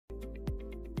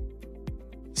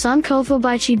Sankofa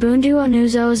by Chibundu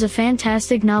Onuzo is a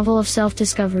fantastic novel of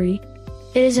self-discovery.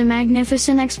 It is a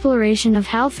magnificent exploration of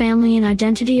how family and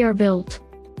identity are built.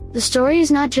 The story is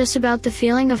not just about the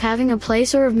feeling of having a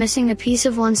place or of missing a piece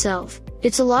of oneself.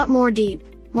 It's a lot more deep,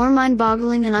 more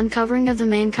mind-boggling and uncovering of the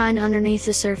mankind underneath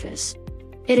the surface.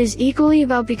 It is equally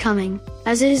about becoming,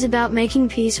 as it is about making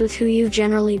peace with who you've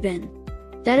generally been.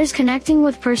 That is connecting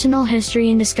with personal history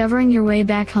and discovering your way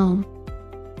back home.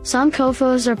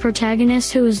 Sankofa is our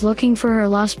protagonist who is looking for her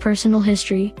lost personal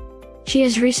history. She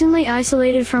is recently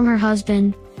isolated from her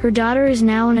husband, her daughter is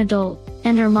now an adult,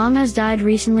 and her mom has died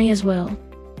recently as well.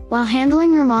 While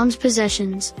handling her mom's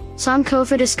possessions,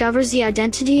 Sankofa discovers the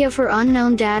identity of her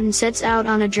unknown dad and sets out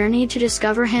on a journey to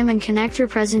discover him and connect her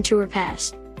present to her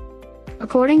past.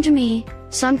 According to me,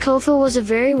 Sankofa was a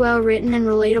very well-written and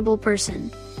relatable person.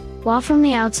 While from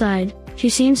the outside, she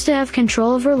seems to have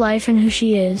control of her life and who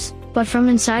she is, but from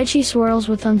inside she swirls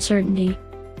with uncertainty.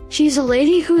 She's a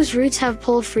lady whose roots have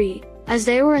pulled free, as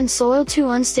they were in soil too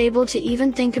unstable to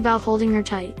even think about holding her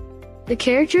tight. The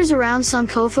characters around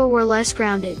Sankofa were less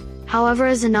grounded, however,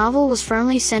 as the novel was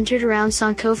firmly centered around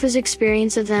Sankofa's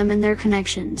experience of them and their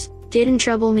connections, didn't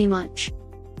trouble me much.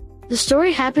 The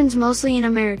story happens mostly in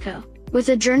America, with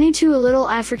a journey to a little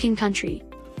African country.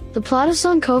 The plot of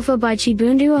Sankofa by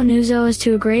Chibundu Onuzo is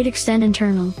to a great extent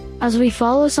internal, as we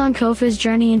follow Sankofa's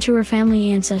journey into her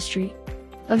family ancestry.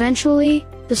 Eventually,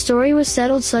 the story was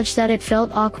settled such that it felt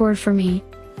awkward for me.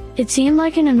 It seemed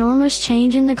like an enormous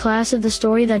change in the class of the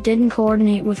story that didn't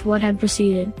coordinate with what had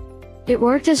preceded. It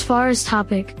worked as far as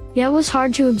topic, yet was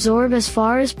hard to absorb as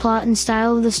far as plot and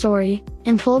style of the story,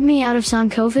 and pulled me out of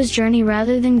Sankofa's journey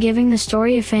rather than giving the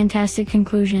story a fantastic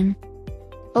conclusion.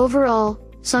 Overall,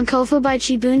 Sankofa by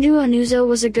Chibundu Onuzo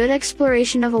was a good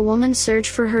exploration of a woman's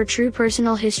search for her true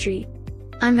personal history.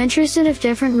 I'm interested if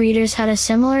different readers had a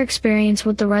similar experience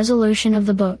with the resolution of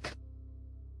the book.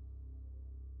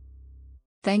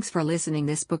 Thanks for listening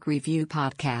this book review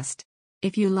podcast.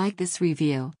 If you like this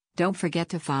review, don't forget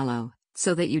to follow,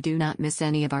 so that you do not miss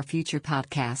any of our future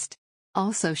podcast.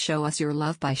 Also show us your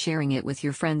love by sharing it with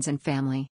your friends and family.